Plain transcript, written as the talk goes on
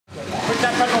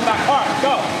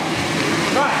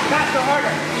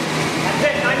harder. That's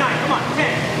it, 9-9, come on,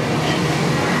 10.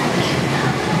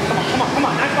 Come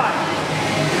on, 9-5.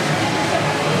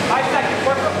 5 seconds,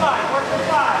 work for 5, work for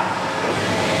 5.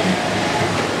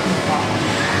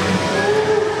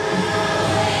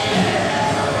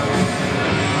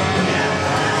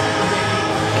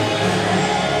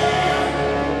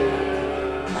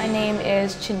 My name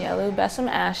is Chinyelu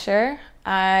Asher.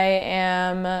 I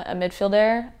am a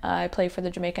midfielder. I play for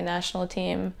the Jamaican national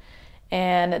team,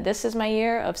 and this is my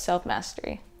year of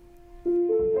self-mastery.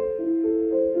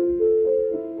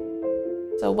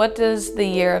 So what does the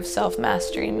year of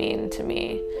self-mastery mean to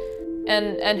me?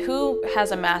 And who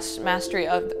has a mastery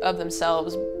of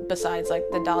themselves besides like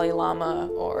the Dalai Lama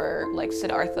or like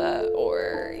Siddhartha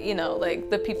or, you know, like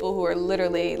the people who are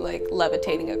literally like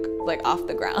levitating like off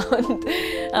the ground.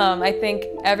 I think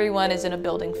everyone is in a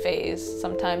building phase.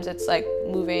 Sometimes it's like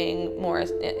moving more,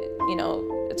 you know,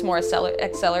 it's more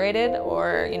accelerated,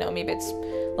 or, you know, maybe it's a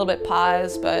little bit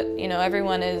paused, but, you know,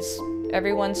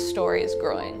 everyone's story is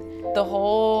growing. The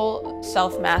whole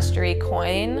self-mastery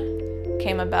coin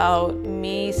came about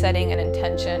me setting an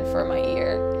intention for my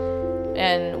year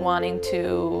and wanting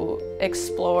to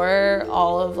explore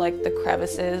all of like the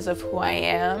crevices of who I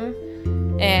am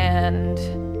and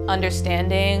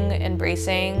understanding,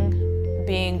 embracing,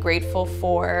 being grateful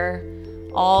for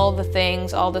all the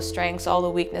things, all the strengths, all the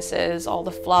weaknesses, all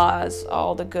the flaws,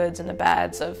 all the goods and the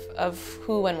bads of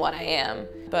who and what I am.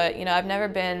 But, you know, I've never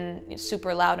been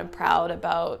super loud and proud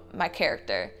about my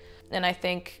character. And I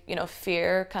think, you know,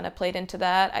 fear kind of played into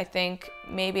that. I think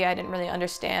maybe I didn't really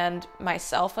understand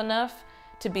myself enough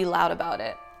to be loud about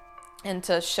it and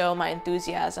to show my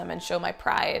enthusiasm and show my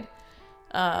pride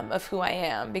of who I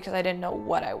am, because I didn't know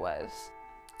what I was.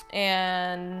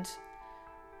 And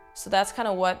so that's kind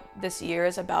of what this year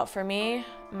is about for me.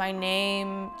 My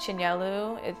name,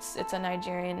 Chinyelu, it's a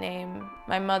Nigerian name.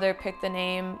 My mother picked the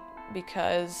name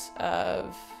because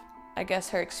of, I guess,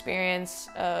 her experience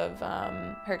with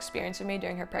me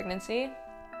during her pregnancy. It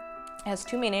has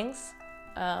 2 meanings.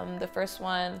 The first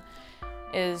one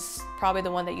is probably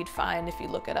the one that you'd find if you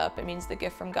look it up. It means the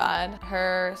gift from God.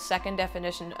 Her second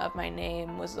definition of my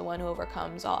name was the one who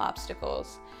overcomes all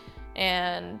obstacles.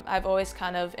 And I've always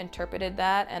kind of interpreted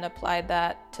that and applied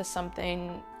that to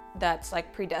something that's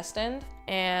like predestined,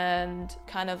 and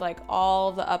kind of like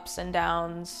all the ups and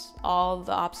downs, all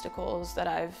the obstacles that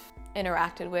I've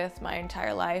interacted with my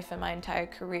entire life and my entire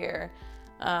career.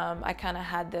 I kind of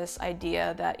had this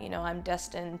idea that, you know, I'm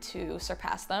destined to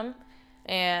surpass them.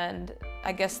 And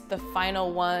I guess the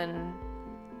final one,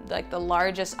 like the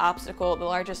largest obstacle, the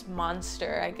largest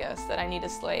monster, I guess, that I need to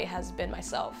slay has been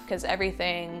myself. Because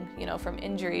everything, you know, from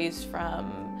injuries,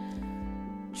 from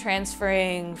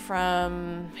transferring,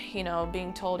 from, you know,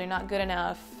 being told you're not good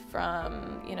enough,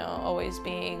 from, you know, always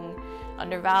being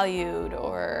undervalued,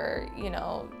 or, you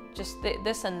know, just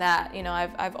this and that, you know,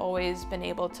 I've always been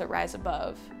able to rise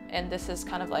above. And this is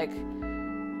kind of like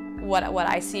what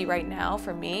I see right now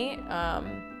for me,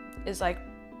 is like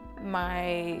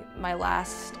my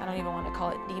last, I don't even want to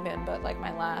call it demon, but like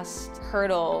my last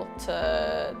hurdle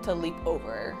to leap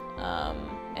over.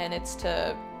 And it's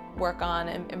to work on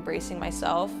embracing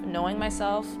myself, knowing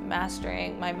myself,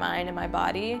 mastering my mind and my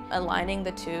body, aligning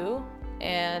the two,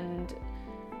 and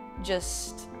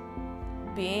just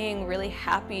being really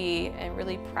happy and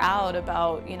really proud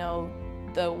about, you know,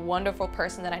 the wonderful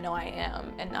person that I know I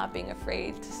am, and not being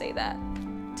afraid to say that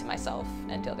to myself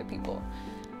and to other people.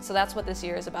 So that's what this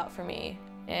year is about for me.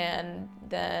 And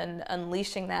then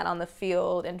unleashing that on the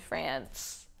field in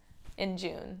France in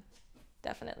June,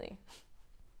 definitely.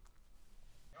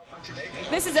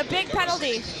 This is a big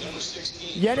penalty.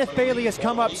 Yeneth Bailey has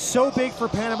come up so big for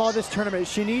Panama this tournament.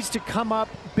 She needs to come up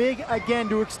big again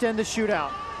to extend the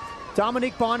shootout.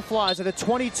 Dominique Bonflies at a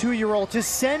 22-year-old to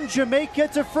send Jamaica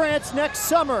to France next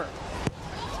summer.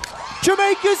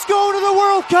 Jamaica's going to the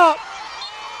World Cup.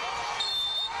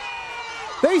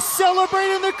 They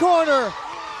celebrate in the corner.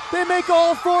 They make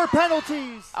all 4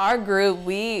 penalties. Our group,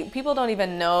 people don't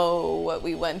even know what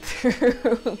we went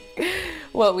through,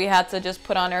 what we had to just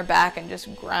put on our back and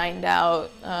just grind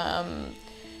out.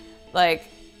 Like,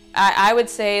 I would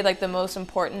say like the most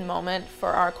important moment for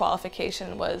our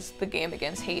qualification was the game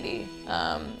against Haiti.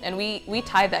 And we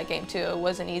tied that game too. It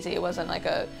wasn't easy. It wasn't like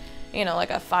a, you know, like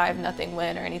a 5-0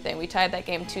 win or anything. We tied that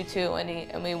game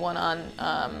 2-2 and we won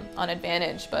on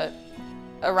advantage. But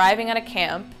arriving at a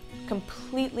camp,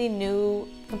 completely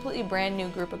brand new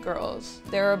group of girls.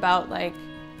 There were about like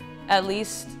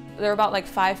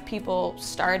 5 people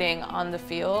starting on the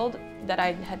field, that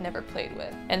I had never played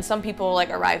with. And some people like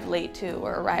arrived late too,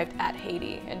 or arrived at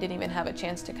Haiti and didn't even have a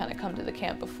chance to kind of come to the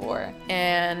camp before.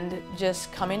 And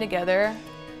just coming together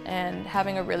and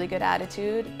having a really good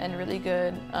attitude and really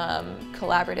good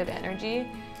collaborative energy.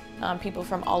 People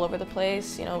from all over the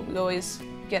place, you know, we always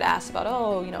get asked about,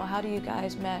 oh, you know, how do you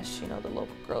guys mesh, you know, the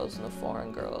local girls and the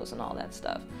foreign girls and all that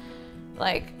stuff.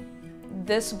 Like,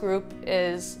 this group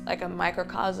is like a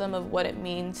microcosm of what it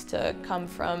means to come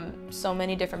from so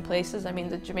many different places. I mean,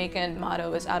 the Jamaican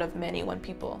motto is out of many, one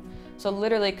people. So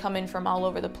literally coming from all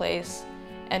over the place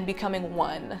and becoming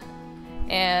one.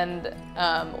 And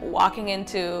walking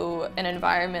into an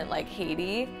environment like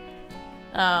Haiti,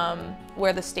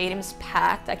 where the stadium's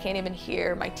packed, I can't even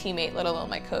hear my teammate, let alone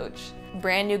my coach.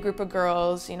 Brand new group of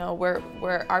girls, you know,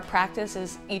 where our practice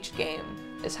is each game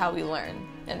is how we learn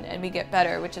and we get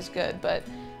better, which is good, but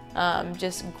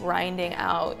just grinding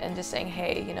out and just saying,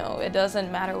 hey, you know, it doesn't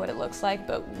matter what it looks like,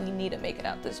 but we need to make it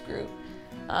out this group,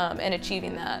 and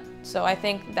achieving that. So I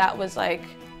think that was like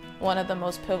one of the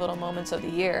most pivotal moments of the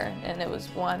year, and it was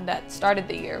one that started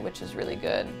the year, which is really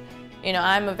good. You know,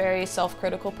 I'm a very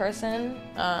self-critical person.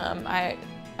 I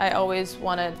always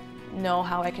want to know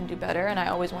how I can do better, and I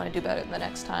always want to do better the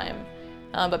next time.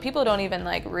 But people don't even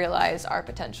like realize our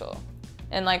potential.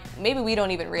 And like, maybe we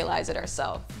don't even realize it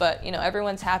ourselves, but you know,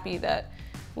 everyone's happy that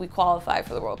we qualify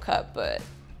for the World Cup, but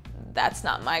that's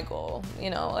not my goal. You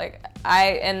know, like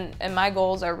and my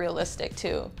goals are realistic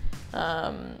too.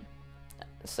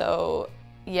 So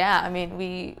yeah, I mean,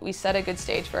 we set a good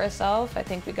stage for ourselves. I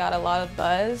think we got a lot of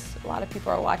buzz. A lot of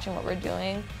people are watching what we're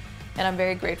doing, and I'm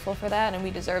very grateful for that, and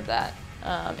we deserve that,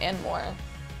 and more.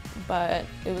 But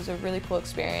it was a really cool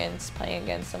experience playing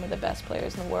against some of the best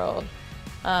players in the world.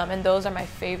 And those are my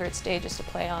favorite stages to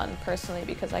play on personally,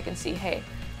 because I can see, hey,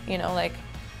 you know, like,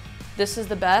 this is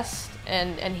the best,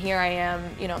 and here I am,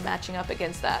 you know, matching up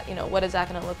against that. You know, what is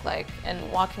that gonna look like?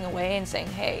 And walking away and saying,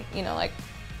 hey, you know, like,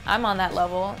 I'm on that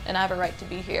level and I have a right to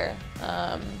be here,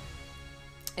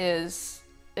 is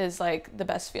like the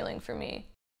best feeling for me.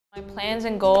 My plans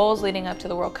and goals leading up to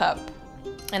the World Cup.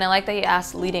 And I like that you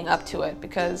asked leading up to it,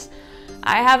 because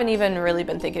I haven't even really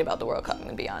been thinking about the World Cup, I'm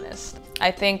gonna be honest. I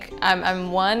think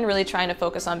I'm one, really trying to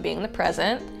focus on being the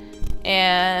present,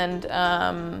 and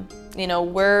you know,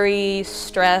 worry,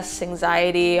 stress,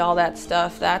 anxiety, all that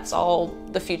stuff, that's all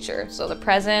the future. So the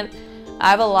present, I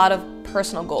have a lot of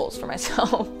personal goals for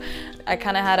myself. I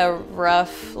kind of had a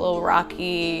rough, little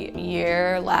rocky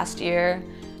year last year,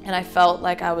 and I felt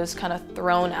like I was kind of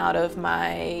thrown out of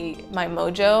my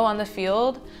mojo on the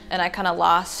field, and I kind of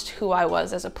lost who I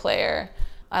was as a player.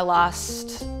 I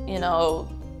lost, you know,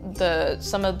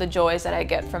 some of the joys that I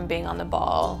get from being on the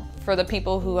ball. For the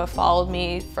people who have followed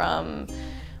me from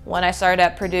when I started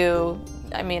at Purdue,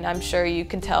 I mean, I'm sure you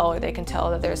can tell, or they can tell,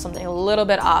 that there's something a little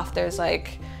bit off. There's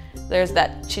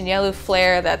that Chinyelu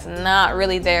flair that's not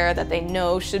really there, that they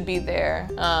know should be there,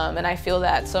 and I feel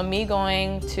that. So me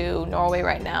going to Norway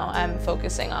right now, I'm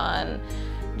focusing on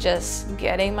just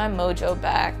getting my mojo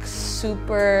back,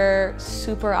 super,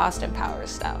 super Austin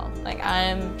Powers style. Like,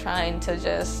 I'm trying to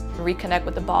just reconnect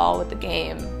with the ball, with the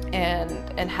game,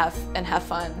 and have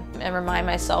fun, and remind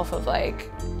myself of,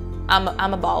 like, I'm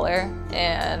a baller,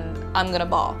 and I'm gonna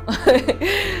ball.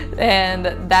 And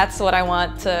that's what I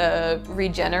want to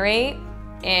regenerate,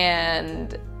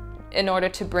 and in order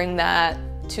to bring that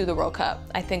to the World Cup.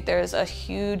 I think there's a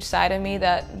huge side of me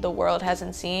that the world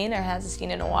hasn't seen, or hasn't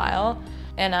seen in a while,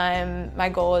 and my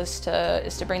goal is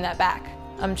to bring that back.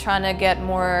 I'm trying to get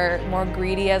more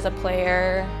greedy as a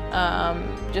player,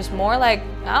 just more like,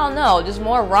 I don't know, just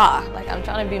more raw. Like, I'm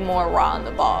trying to be more raw on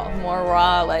the ball, more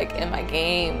raw like in my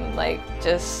game, like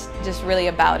just really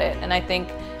about it. And I think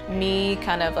me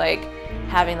kind of like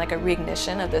having like a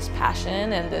reignition of this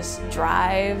passion and this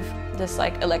drive, this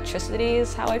like electricity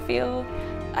is how I feel.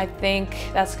 I think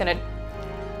that's gonna,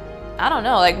 I don't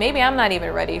know, like maybe I'm not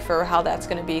even ready for how that's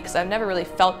gonna be, because I've never really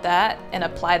felt that and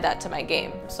applied that to my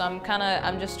game. So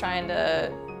I'm just trying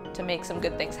to make some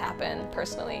good things happen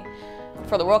personally.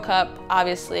 For the World Cup,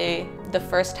 obviously, the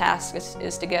first task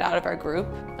is to get out of our group.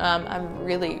 I'm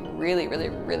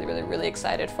really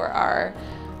excited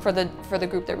for the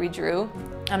group that we drew.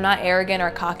 I'm not arrogant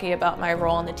or cocky about my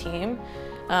role on the team.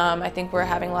 I think we're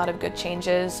having a lot of good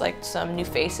changes, like some new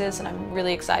faces, and I'm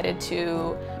really excited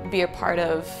to be a part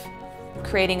of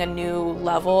creating a new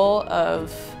level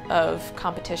of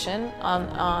competition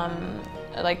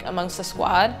like amongst the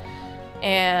squad.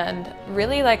 And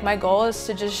really, like, my goal is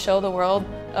to just show the world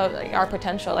like, our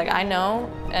potential. Like, I know,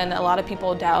 and a lot of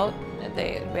people doubt.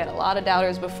 We had a lot of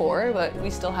doubters before, but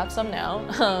we still have some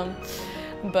now.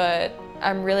 But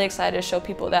I'm really excited to show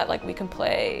people that, like, we can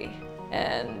play,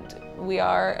 and we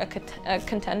are a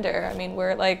contender. I mean,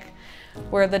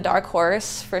 we're the dark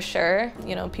horse for sure.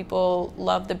 You know, people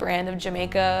love the brand of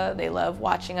Jamaica. They love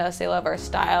watching us. They love our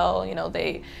style. You know,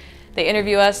 they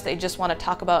interview us. They just want to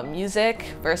talk about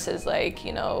music versus like,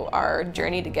 you know, our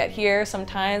journey to get here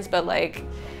sometimes. But like,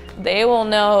 they will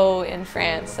know in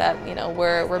France that, you know,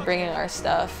 we're bringing our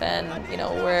stuff, and you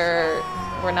know,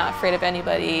 we're not afraid of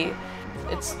anybody.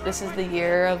 This is the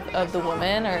year of the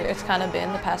woman, or it's kind of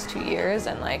been the past 2 years,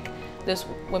 and like this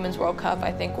Women's World Cup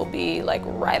I think will be like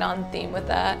right on theme with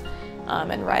that,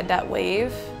 and ride that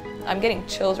wave. I'm getting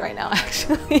chills right now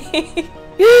actually.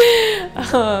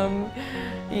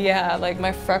 Yeah, like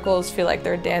my freckles feel like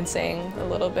they're dancing a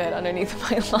little bit underneath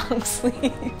my long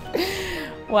sleeve.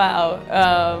 Wow.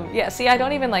 Yeah, see, I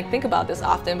don't even like think about this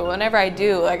often, but whenever I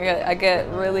do, like, I get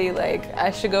really like, I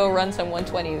should go run some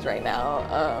 120s right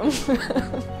now.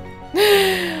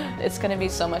 It's gonna be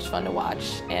so much fun to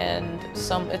watch, and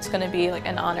it's gonna be like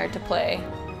an honor to play,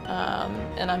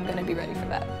 and I'm gonna be ready for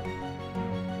that.